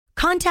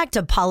Contact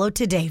Apollo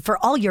today for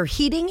all your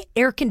heating,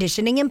 air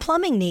conditioning, and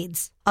plumbing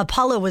needs.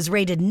 Apollo was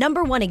rated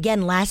 #1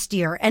 again last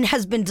year and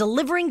has been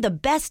delivering the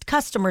best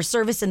customer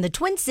service in the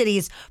Twin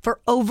Cities for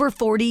over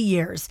 40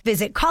 years.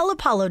 Visit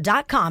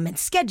callapollo.com and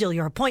schedule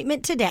your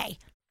appointment today.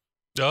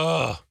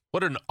 Ugh,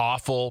 what an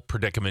awful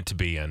predicament to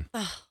be in.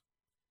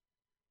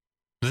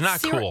 It's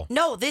not cool.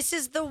 No, this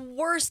is the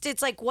worst.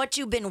 It's like what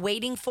you've been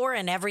waiting for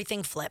and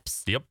everything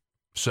flips. Yep.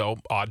 So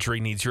Audrey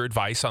needs your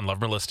advice on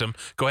Love 'em or List 'em.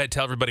 Go ahead,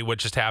 tell everybody what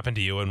just happened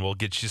to you, and we'll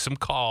get you some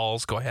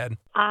calls. Go ahead.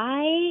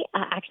 I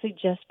actually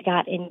just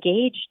got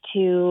engaged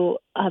to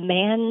a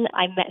man.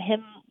 I met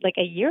him like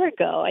a year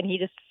ago, and he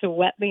just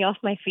swept me off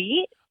my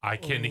feet. I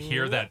can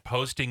hear that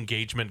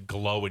post-engagement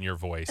glow in your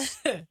voice.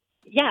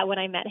 Yeah, when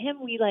I met him,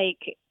 we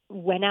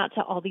went out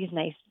to all these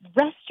nice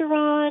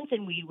restaurants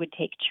and we would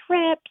take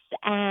trips.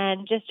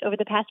 And just over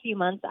the past few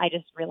months, I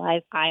just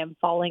realized I am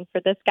falling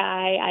for this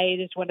guy. I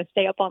just want to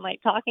stay up all night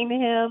talking to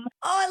him.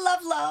 Oh, I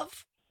love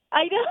love.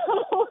 I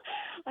know.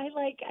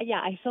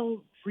 I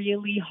feel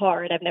really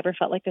hard. I've never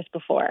felt like this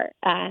before.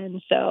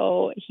 And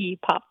so he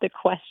popped the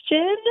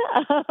question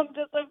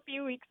just a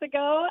few weeks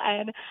ago.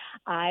 And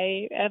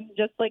I am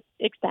just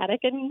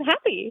ecstatic and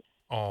happy.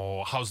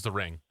 Oh, how's the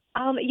ring?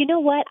 You know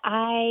what?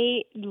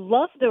 I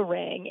love the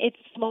ring. It's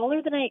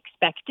smaller than I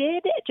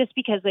expected just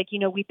because,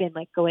 we've been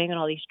going on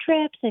all these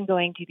trips and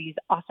going to these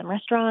awesome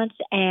restaurants.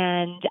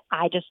 And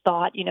I just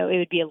thought, it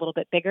would be a little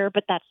bit bigger,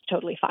 but that's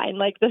totally fine.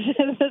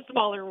 The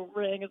smaller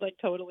ring is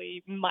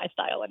totally my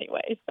style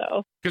anyway.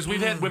 So, because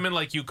we've had women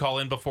like you call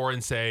in before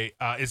and say,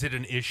 is it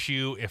an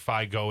issue if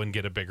I go and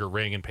get a bigger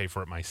ring and pay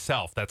for it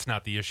myself? That's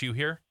not the issue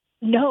here?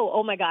 No,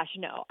 oh my gosh,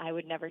 no. I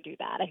would never do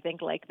that. I think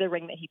the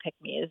ring that he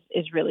picked me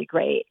is really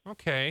great.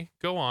 Okay,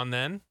 go on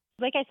then.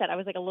 Like I said, I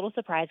was a little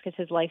surprised because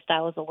his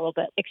lifestyle is a little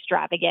bit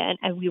extravagant,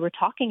 and we were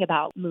talking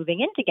about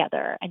moving in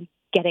together and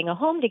getting a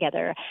home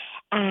together.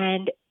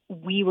 And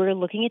we were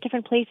looking at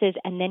different places,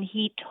 and then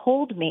he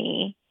told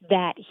me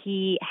that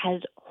he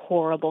has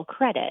horrible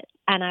credit.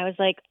 And I was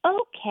like,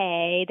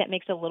 okay, that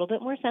makes a little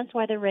bit more sense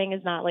why the ring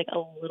is not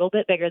a little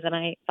bit bigger than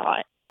I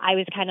thought. I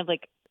was kind of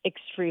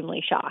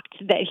extremely shocked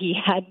that he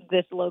had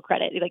this low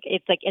credit.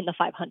 It's in the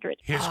 500s.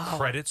 His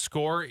credit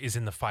score is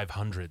in the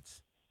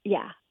 500s.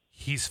 Yeah.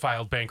 He's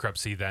filed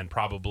bankruptcy then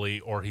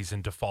probably, or he's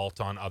in default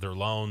on other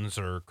loans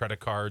or credit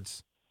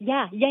cards.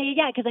 Yeah.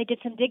 Because I did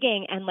some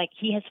digging, and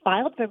he has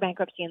filed for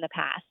bankruptcy in the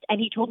past, and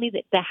he told me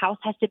that the house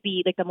has to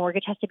be the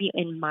mortgage has to be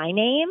in my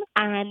name,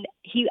 and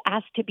he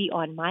asked to be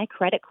on my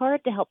credit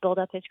card to help build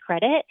up his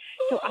credit.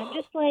 So I'm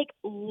just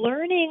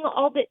learning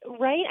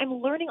I'm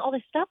learning all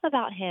this stuff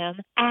about him,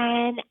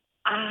 and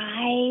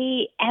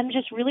I am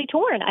just really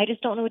torn. I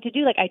just don't know what to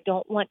do. I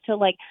don't want to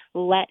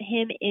let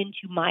him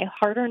into my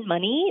hard-earned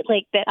money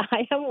that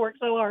I have worked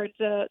so hard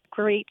to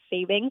create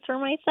savings for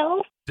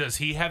myself. Does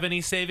he have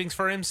any savings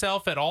for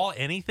himself at all?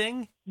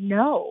 Anything?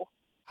 No.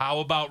 How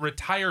about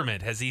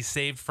retirement? Has he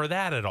saved for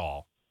that at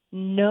all?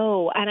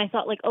 No. And I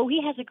thought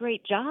he has a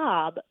great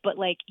job, but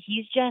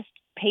he's just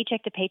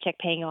paycheck to paycheck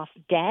paying off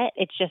debt.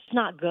 It's just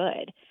not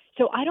good.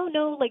 So I don't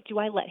know, do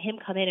I let him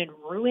come in and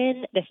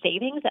ruin the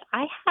savings that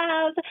I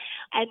have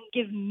and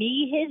give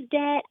me his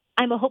debt?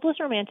 I'm a hopeless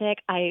romantic.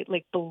 I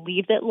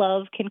believe that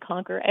love can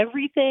conquer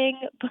everything,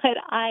 but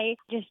I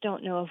just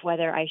don't know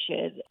whether I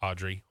should.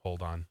 Audrey,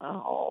 hold on.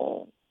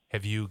 Oh.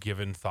 Have you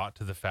given thought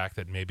to the fact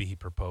that maybe he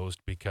proposed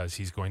because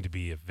he's going to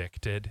be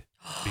evicted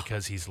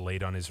because he's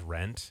late on his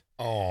rent?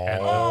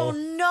 Oh,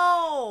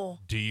 no.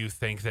 Do you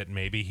think that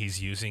maybe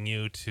he's using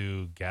you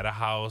to get a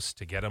house,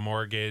 to get a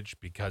mortgage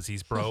because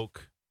he's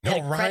broke? No,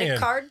 Get a credit Ryan,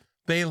 card?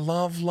 they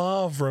love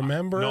love,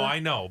 remember? No, I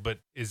know, but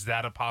is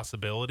that a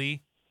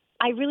possibility?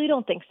 I really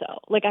don't think so.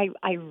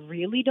 I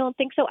really don't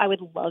think so. I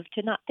would love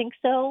to not think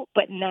so,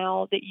 but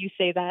now that you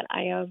say that,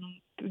 I am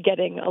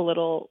getting a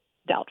little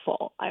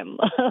doubtful. I'm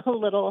a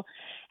little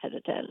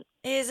hesitant.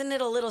 Isn't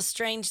it a little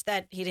strange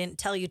that he didn't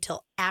tell you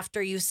till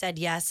after you said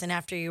yes and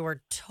after you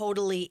were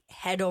totally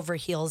head over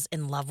heels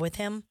in love with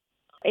him?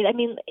 I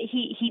mean,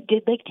 he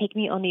did take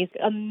me on these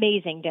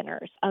amazing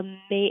dinners,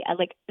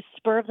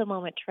 spur of the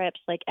moment trips,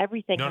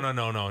 everything.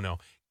 No.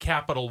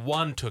 Capital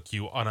One took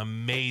you on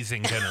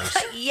amazing dinners.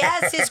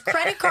 Yes, his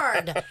credit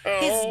card,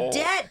 his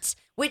debt,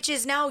 which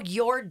is now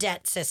your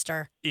debt,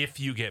 sister. If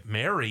you get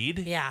married.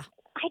 Yeah.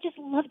 I just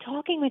love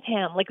talking with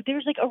him.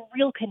 There's a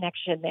real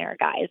connection there,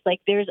 guys.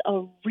 There's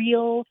a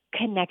real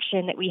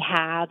connection that we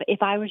have.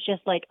 If I was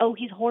just oh,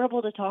 he's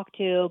horrible to talk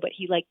to, but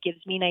he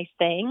gives me nice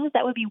things,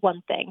 that would be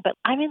one thing. But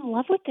I'm in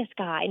love with this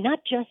guy, not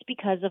just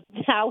because of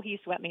how he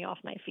swept me off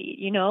my feet,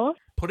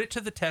 Put it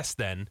to the test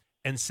then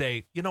and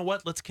say, you know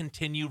what, let's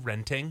continue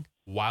renting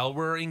while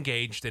we're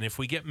engaged. And if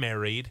we get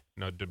married,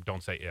 no,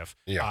 don't say if.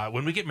 Yeah.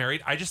 When we get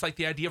married, I just like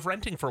the idea of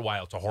renting for a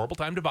while. It's a horrible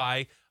time to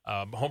buy.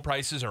 Home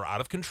prices are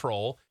out of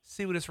control.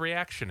 See what his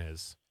reaction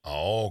is.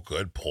 Oh,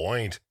 good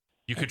point.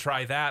 You could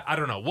try that. I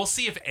don't know. We'll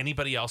see if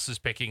anybody else is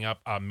picking up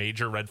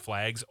major red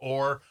flags,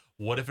 or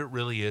what if it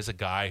really is a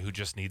guy who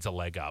just needs a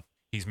leg up.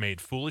 He's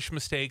made foolish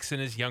mistakes in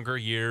his younger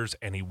years,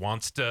 and he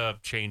wants to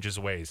change his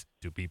ways.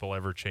 Do people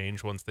ever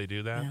change once they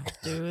do that? Yeah.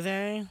 Do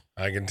they?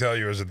 I can tell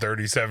you as a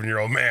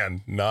 37-year-old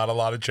man, not a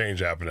lot of change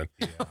happening.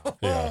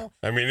 Yeah.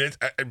 I mean,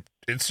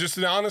 it's just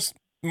an honest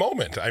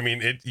moment. I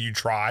mean, you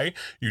try,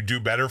 you do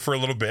better for a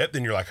little bit,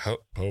 then you're like,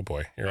 oh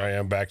boy, here I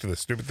am back to the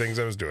stupid things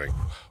I was doing.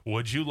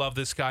 Would you love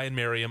this guy and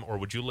marry him, or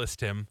would you list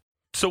him?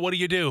 So what do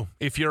you do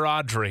if you're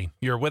Audrey?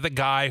 You're with a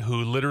guy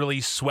who literally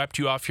swept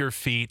you off your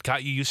feet,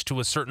 got you used to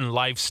a certain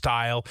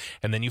lifestyle,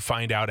 and then you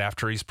find out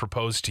after he's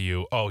proposed to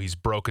you, oh, he's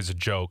broke as a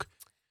joke.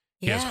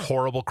 He has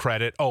horrible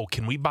credit. Oh,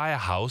 can we buy a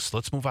house?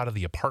 Let's move out of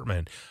the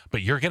apartment.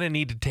 But you're going to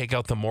need to take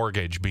out the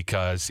mortgage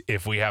because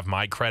if we have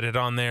my credit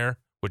on there,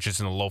 which is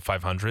in the low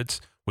 500s,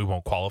 we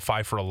won't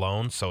qualify for a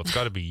loan. So it's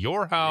got to be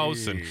your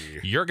house and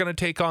you're going to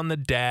take on the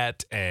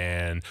debt.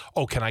 And,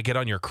 oh, can I get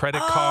on your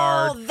credit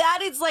card? Oh,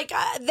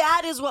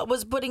 that is what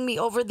was putting me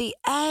over the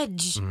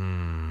edge.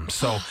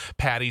 So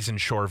Patty's in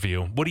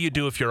Shoreview. What do you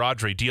do if you're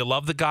Audrey? Do you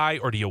love the guy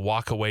or do you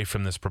walk away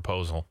from this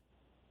proposal?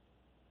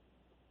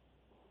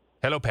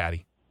 Hello,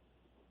 Patty.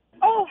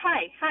 Oh,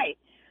 hi.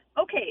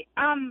 Okay,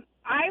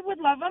 I would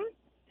love him.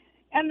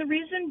 And the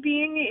reason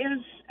being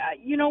is,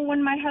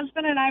 when my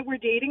husband and I were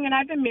dating, and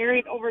I've been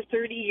married over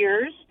 30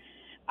 years,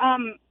 I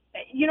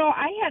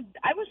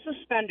was the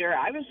spender.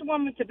 I was the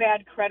one with the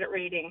bad credit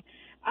rating.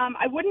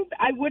 I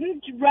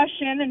wouldn't rush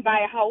in and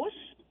buy a house,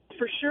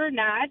 for sure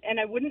not, and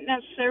I wouldn't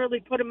necessarily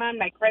put him on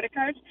my credit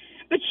cards.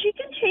 But she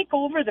can take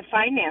over the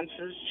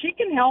finances. She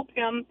can help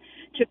him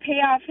to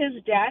pay off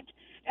his debt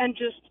and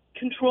just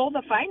control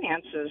the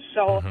finances.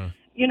 So,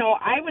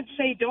 I would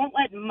say don't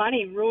let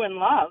money ruin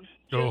love.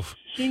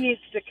 She needs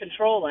to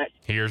control it.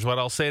 Here's what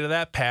I'll say to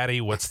that, Patty.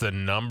 What's the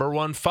number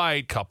one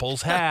fight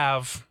couples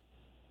have?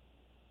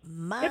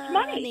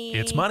 Money.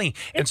 It's money.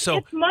 And so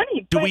it's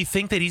money. Do we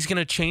think that he's going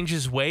to change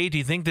his way? Do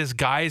you think this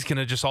guy is going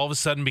to just all of a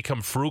sudden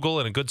become frugal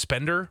and a good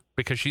spender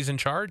because she's in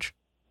charge?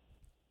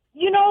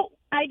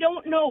 I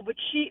don't know, but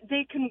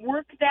they can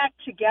work that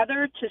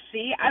together to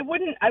see. I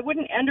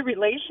wouldn't end a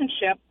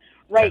relationship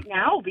right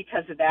now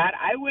because of that.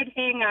 I would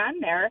hang on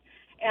there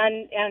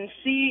and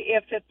see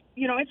if it's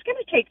going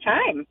to take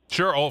time.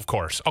 Sure. Oh, of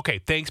course. Okay.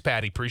 Thanks,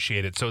 Patty.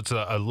 Appreciate it. So it's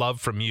a love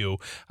from you.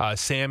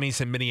 Sammy's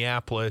in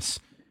Minneapolis.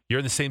 You're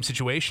in the same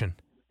situation.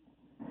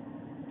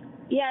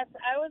 Yes,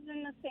 I was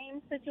in the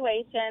same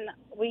situation.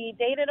 We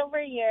dated over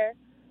a year.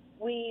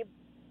 We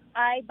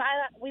bought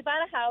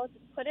a house,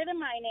 put it in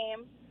my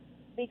name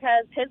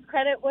because his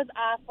credit was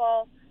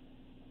awful,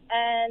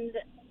 and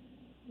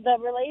the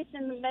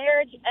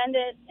marriage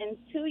ended in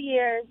 2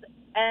 years,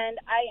 and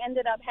I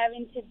ended up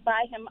having to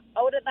buy him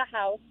out of the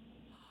house,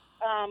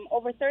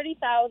 over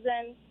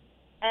 $30,000,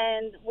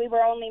 and we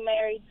were only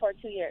married for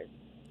 2 years.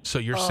 So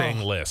you're saying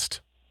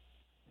list.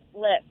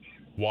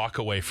 Walk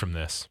away from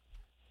this.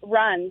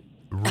 Run.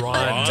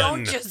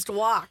 Don't just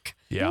walk.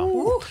 Yeah.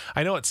 Ooh.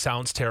 I know it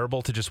sounds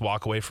terrible to just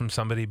walk away from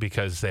somebody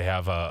because they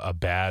have a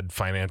bad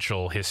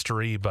financial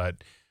history, but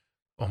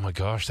oh my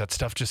gosh, that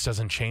stuff just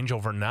doesn't change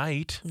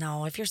overnight.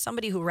 No, if you're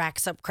somebody who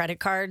racks up credit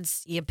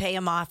cards, you pay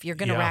them off, you're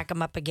going to rack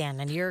them up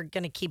again, and you're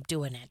going to keep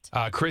doing it.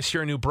 Chris,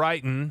 you're in New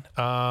Brighton.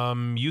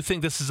 You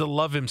think this is a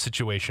love him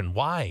situation.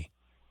 Why?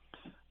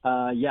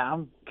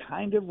 I'm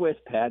kind of with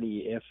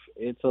Patty. If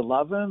it's a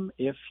love him,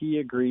 if he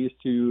agrees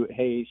to,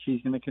 hey,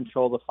 she's going to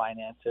control the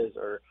finances,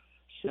 or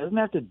she doesn't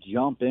have to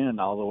jump in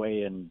all the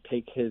way and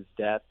take his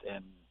debt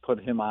and put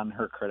him on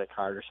her credit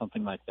card or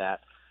something like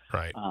that.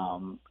 Right.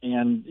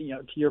 And,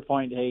 to your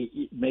point, hey,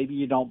 maybe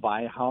you don't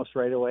buy a house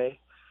right away.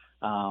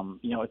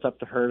 It's up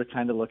to her to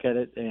kind of look at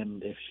it.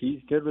 And if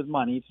she's good with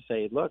money, to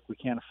say, look, we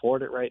can't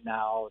afford it right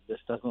now. This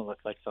doesn't look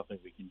like something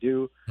we can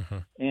do.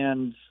 Mm-hmm.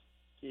 And,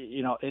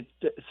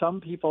 some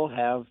people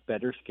have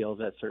better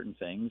skills at certain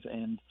things.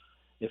 And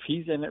if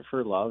he's in it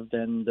for love,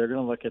 then they're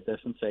going to look at this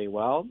and say,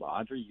 well,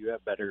 Audrey, you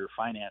have better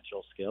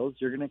financial skills.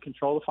 You're going to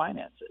control the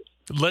finances.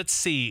 Let's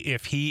see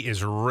if he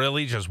is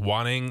really just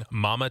wanting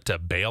mama to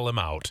bail him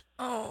out.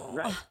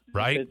 Oh.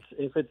 Right?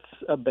 If it's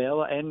a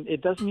bail, and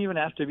it doesn't even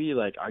have to be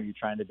like, are you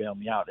trying to bail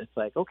me out? It's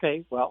like,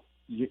 okay, well,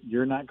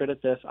 you're not good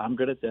at this. I'm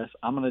good at this.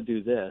 I'm going to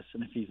do this.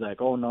 And if he's like,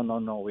 oh,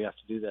 no, we have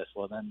to do this,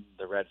 well, then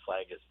the red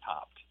flag is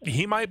popped.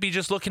 He might be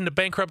just looking to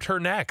bankrupt her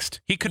next.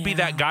 He could be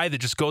that guy that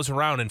just goes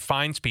around and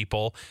finds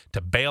people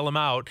to bail him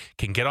out,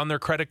 can get on their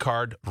credit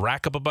card,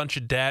 rack up a bunch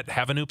of debt,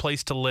 have a new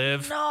place to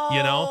live.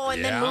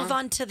 And then move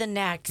on to the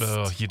next.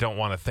 Oh, you don't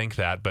want to think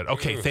that. But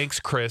okay, thanks,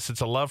 Chris.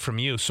 It's a love from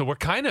you. So we're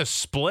kind of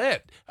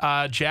split.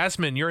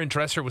 Jasmine, you're in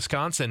Dresser,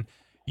 Wisconsin.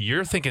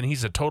 You're thinking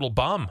he's a total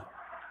bum.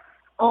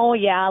 Oh,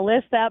 yeah,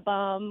 list that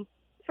bum.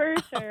 For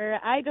sure.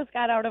 I just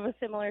got out of a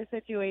similar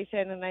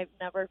situation, and I've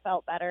never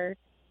felt better.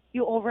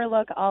 You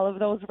overlook all of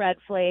those red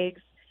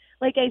flags.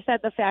 Like I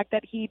said, the fact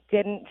that he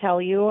didn't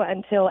tell you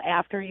until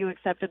after you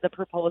accepted the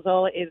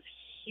proposal is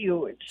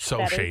huge.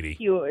 So shady.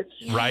 Huge.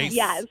 Right?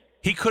 Yes.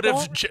 He could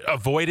have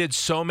avoided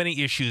so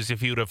many issues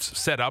if he would have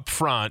said up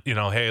front,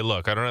 hey,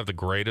 look, I don't have the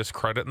greatest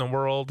credit in the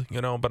world,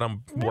 but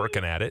I'm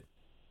working at it.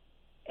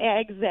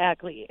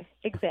 Exactly.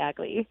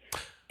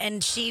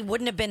 And she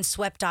wouldn't have been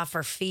swept off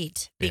her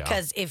feet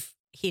because if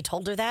he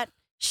told her that,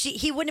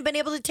 he wouldn't have been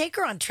able to take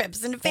her on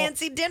trips and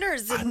fancy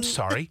dinners. And... I'm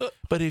sorry,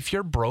 but if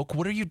you're broke,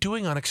 what are you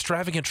doing on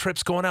extravagant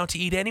trips going out to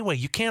eat anyway?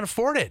 You can't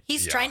afford it.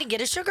 He's trying to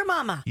get a sugar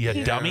mama.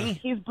 You dummy.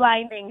 He's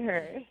blinding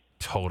her.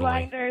 Totally.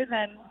 Blinder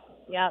than,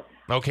 yep.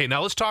 Okay,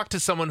 now let's talk to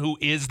someone who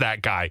is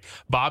that guy.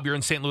 Bob, you're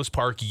in St. Louis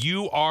Park.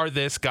 You are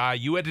this guy.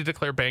 You had to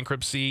declare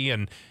bankruptcy,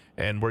 and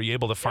were you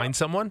able to find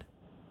someone?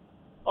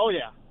 Oh,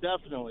 yeah,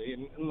 definitely.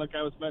 And like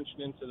I was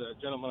mentioning to the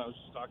gentleman I was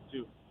just talking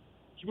to,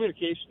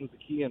 communication is the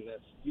key in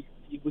this.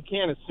 We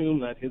can't assume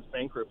that his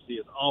bankruptcy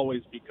is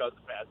always because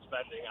of bad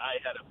spending. I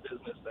had a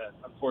business that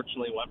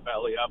unfortunately went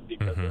belly up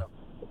because of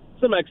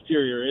some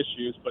exterior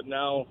issues, but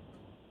now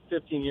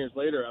 15 years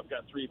later, I've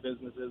got 3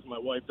 businesses. My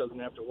wife doesn't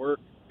have to work.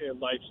 And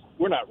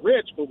we're not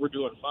rich, but we're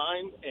doing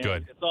fine. And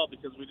Good. It's all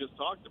because we just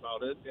talked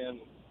about it.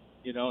 And,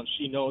 and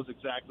she knows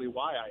exactly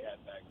why I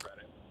had bad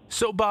credit.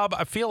 So, Bob,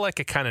 I feel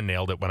like I kind of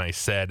nailed it when I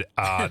said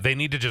they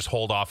need to just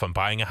hold off on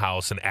buying a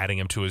house and adding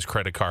him to his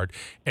credit card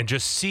and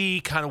just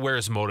see kind of where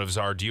his motives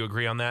are. Do you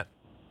agree on that?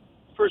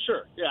 For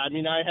sure. Yeah, I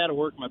mean, I had to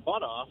work my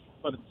butt off,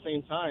 but at the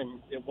same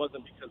time, it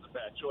wasn't because of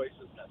bad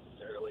choices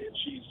necessarily. And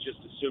she's just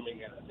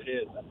assuming it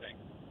is, I think.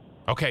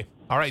 Okay.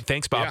 All right.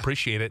 Thanks, Bob. Yeah.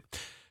 Appreciate it.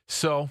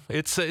 So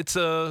it's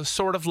a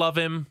sort of love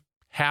him,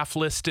 half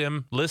list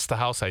him, list the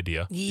house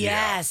idea.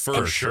 Yes.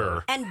 For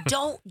sure. And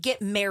don't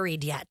get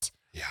married yet.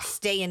 Yeah.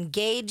 Stay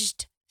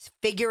engaged.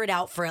 Figure it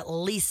out for at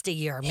least a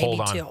year,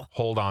 maybe two.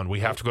 Hold on. We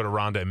have to go to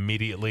Rhonda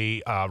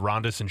immediately.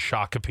 Rhonda's in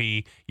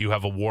Shakopee. You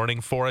have a warning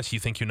for us. You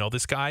think you know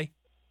this guy?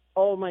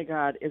 Oh, my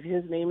God. If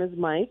his name is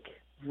Mike,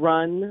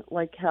 run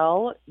like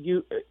hell.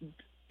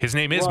 His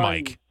name is run.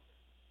 Mike.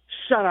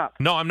 Shut up.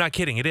 No, I'm not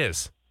kidding. It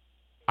is.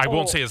 I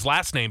won't say his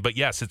last name, but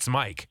yes, it's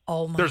Mike.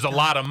 Oh, my There's God. a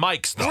lot of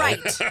Mikes, though. Right.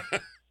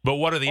 But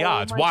what are the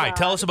odds? my Why? God.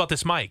 Tell us about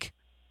this Mike.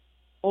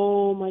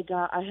 Oh, my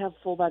God. I have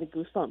full-body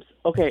goosebumps.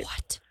 Okay.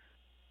 What?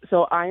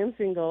 So I am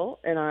single,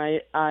 and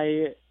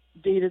I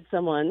dated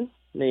someone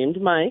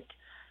named Mike.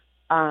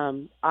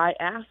 I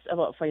asked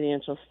about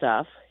financial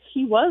stuff.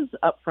 He was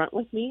upfront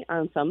with me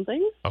on some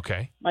things.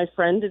 Okay. My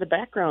friend did a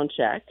background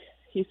check.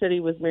 He said he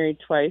was married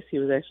twice. He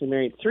was actually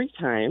married 3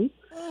 times.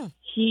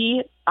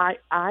 I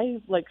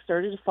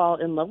started to fall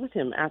in love with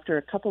him after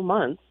a couple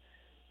months.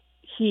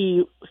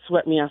 He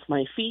swept me off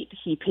my feet.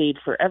 He paid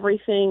for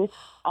everything,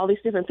 all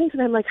these different things.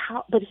 And I'm like,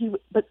 how? But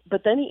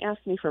then he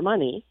asked me for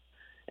money,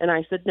 and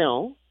I said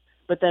no.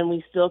 But then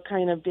we still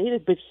kind of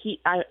dated. But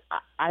I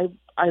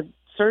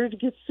started to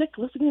get sick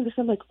listening to this.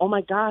 I'm like, oh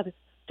my God,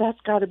 that's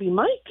got to be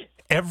Mike.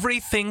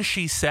 Everything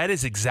she said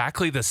is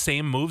exactly the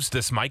same moves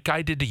this Mike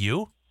guy did to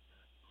you?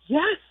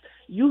 Yes.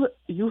 You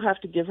have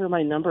to give her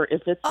my number.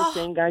 If it's the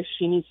same guy,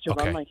 she needs to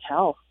run like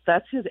hell.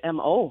 That's his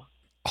MO.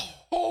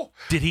 Oh.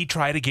 Did he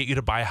try to get you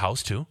to buy a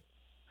house too?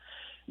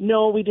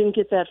 No, we didn't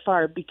get that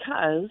far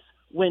because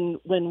when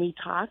we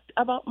talked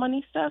about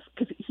money stuff,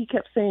 because he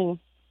kept saying,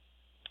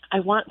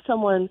 I want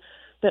someone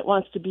that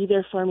wants to be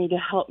there for me to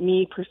help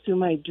me pursue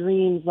my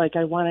dreams. Like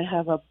I want to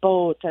have a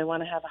boat. I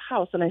want to have a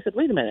house. And I said,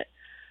 wait a minute.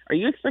 Are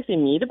you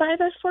expecting me to buy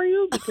that for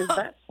you? Because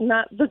that's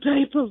not the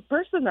type of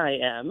person I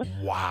am.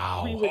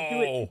 Wow. We would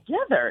do it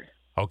together.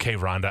 Okay,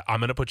 Rhonda, I'm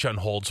going to put you on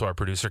hold so our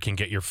producer can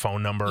get your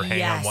phone number.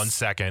 Hang on 1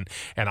 second,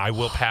 and I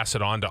will pass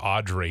it on to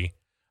Audrey.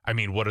 I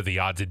mean, what are the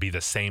odds it'd be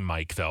the same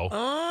Mike, though?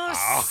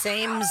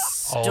 Same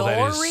story? Oh,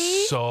 that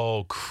is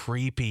so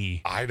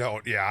creepy. I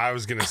don't. Yeah, I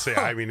was going to say,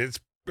 I mean, it's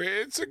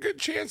a good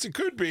chance it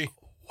could be.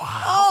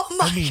 Wow. Oh,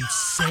 my I mean, God.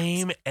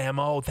 same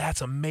MO.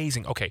 That's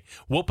amazing. Okay,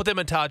 we'll put them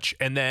in touch,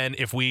 and then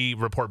if we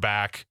report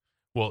back,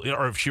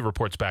 or if she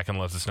reports back and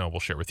lets us know,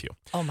 we'll share with you.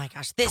 Oh, my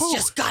gosh. This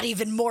just got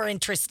even more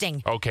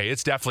interesting. Okay,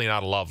 it's definitely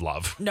not a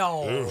love.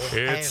 No.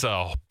 It's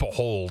a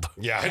hold.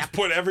 Yeah, I'd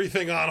put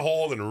everything on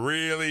hold and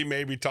really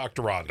maybe talk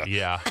to Rhonda.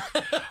 Yeah.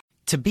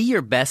 To be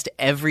your best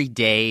every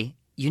day,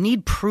 you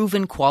need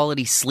proven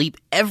quality sleep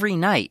every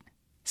night.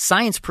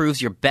 Science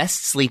proves your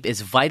best sleep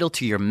is vital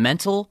to your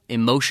mental,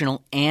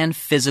 emotional, and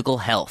physical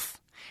health.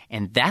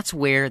 And that's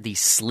where the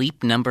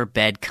Sleep Number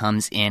bed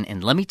comes in.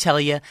 And let me tell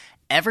you,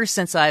 ever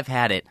since I've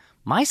had it,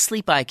 my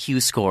sleep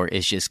IQ score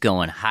is just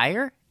going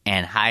higher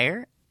and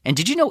higher. And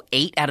did you know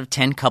 8 out of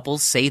 10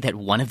 couples say that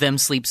one of them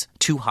sleeps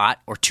too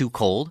hot or too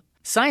cold?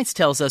 Science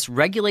tells us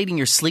regulating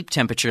your sleep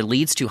temperature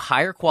leads to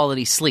higher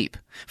quality sleep.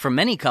 For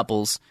many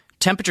couples,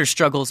 temperature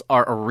struggles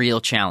are a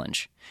real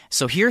challenge.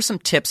 So here are some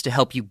tips to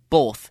help you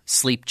both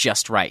sleep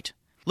just right.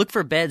 Look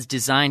for beds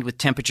designed with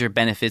temperature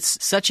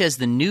benefits such as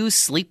the new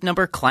Sleep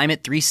Number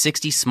Climate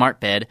 360 smart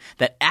bed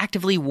that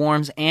actively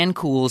warms and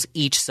cools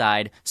each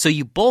side so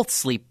you both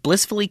sleep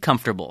blissfully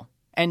comfortable.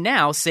 And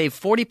now save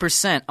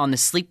 40% on the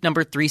Sleep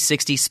Number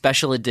 360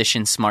 Special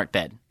Edition smart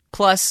bed.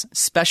 Plus,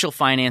 special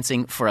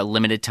financing for a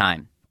limited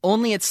time.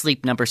 Only at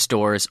Sleep Number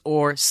stores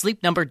or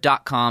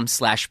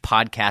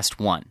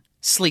sleepnumber.com/podcast1.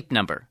 Sleep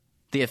Number,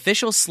 the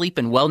official sleep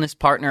and wellness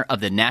partner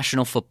of the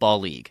National Football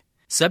League.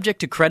 Subject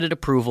to credit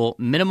approval,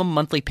 minimum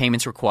monthly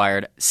payments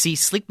required. See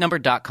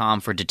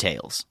sleepnumber.com for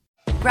details.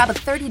 Grab a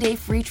 30-day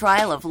free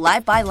trial of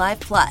Live by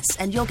Live Plus,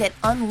 and you'll get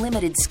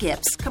unlimited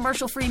skips,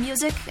 commercial-free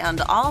music, and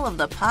all of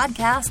the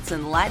podcasts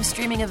and live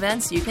streaming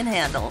events you can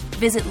handle.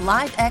 Visit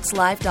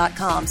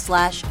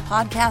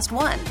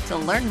livexlive.com/podcast1 to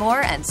learn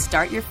more and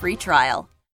start your free trial.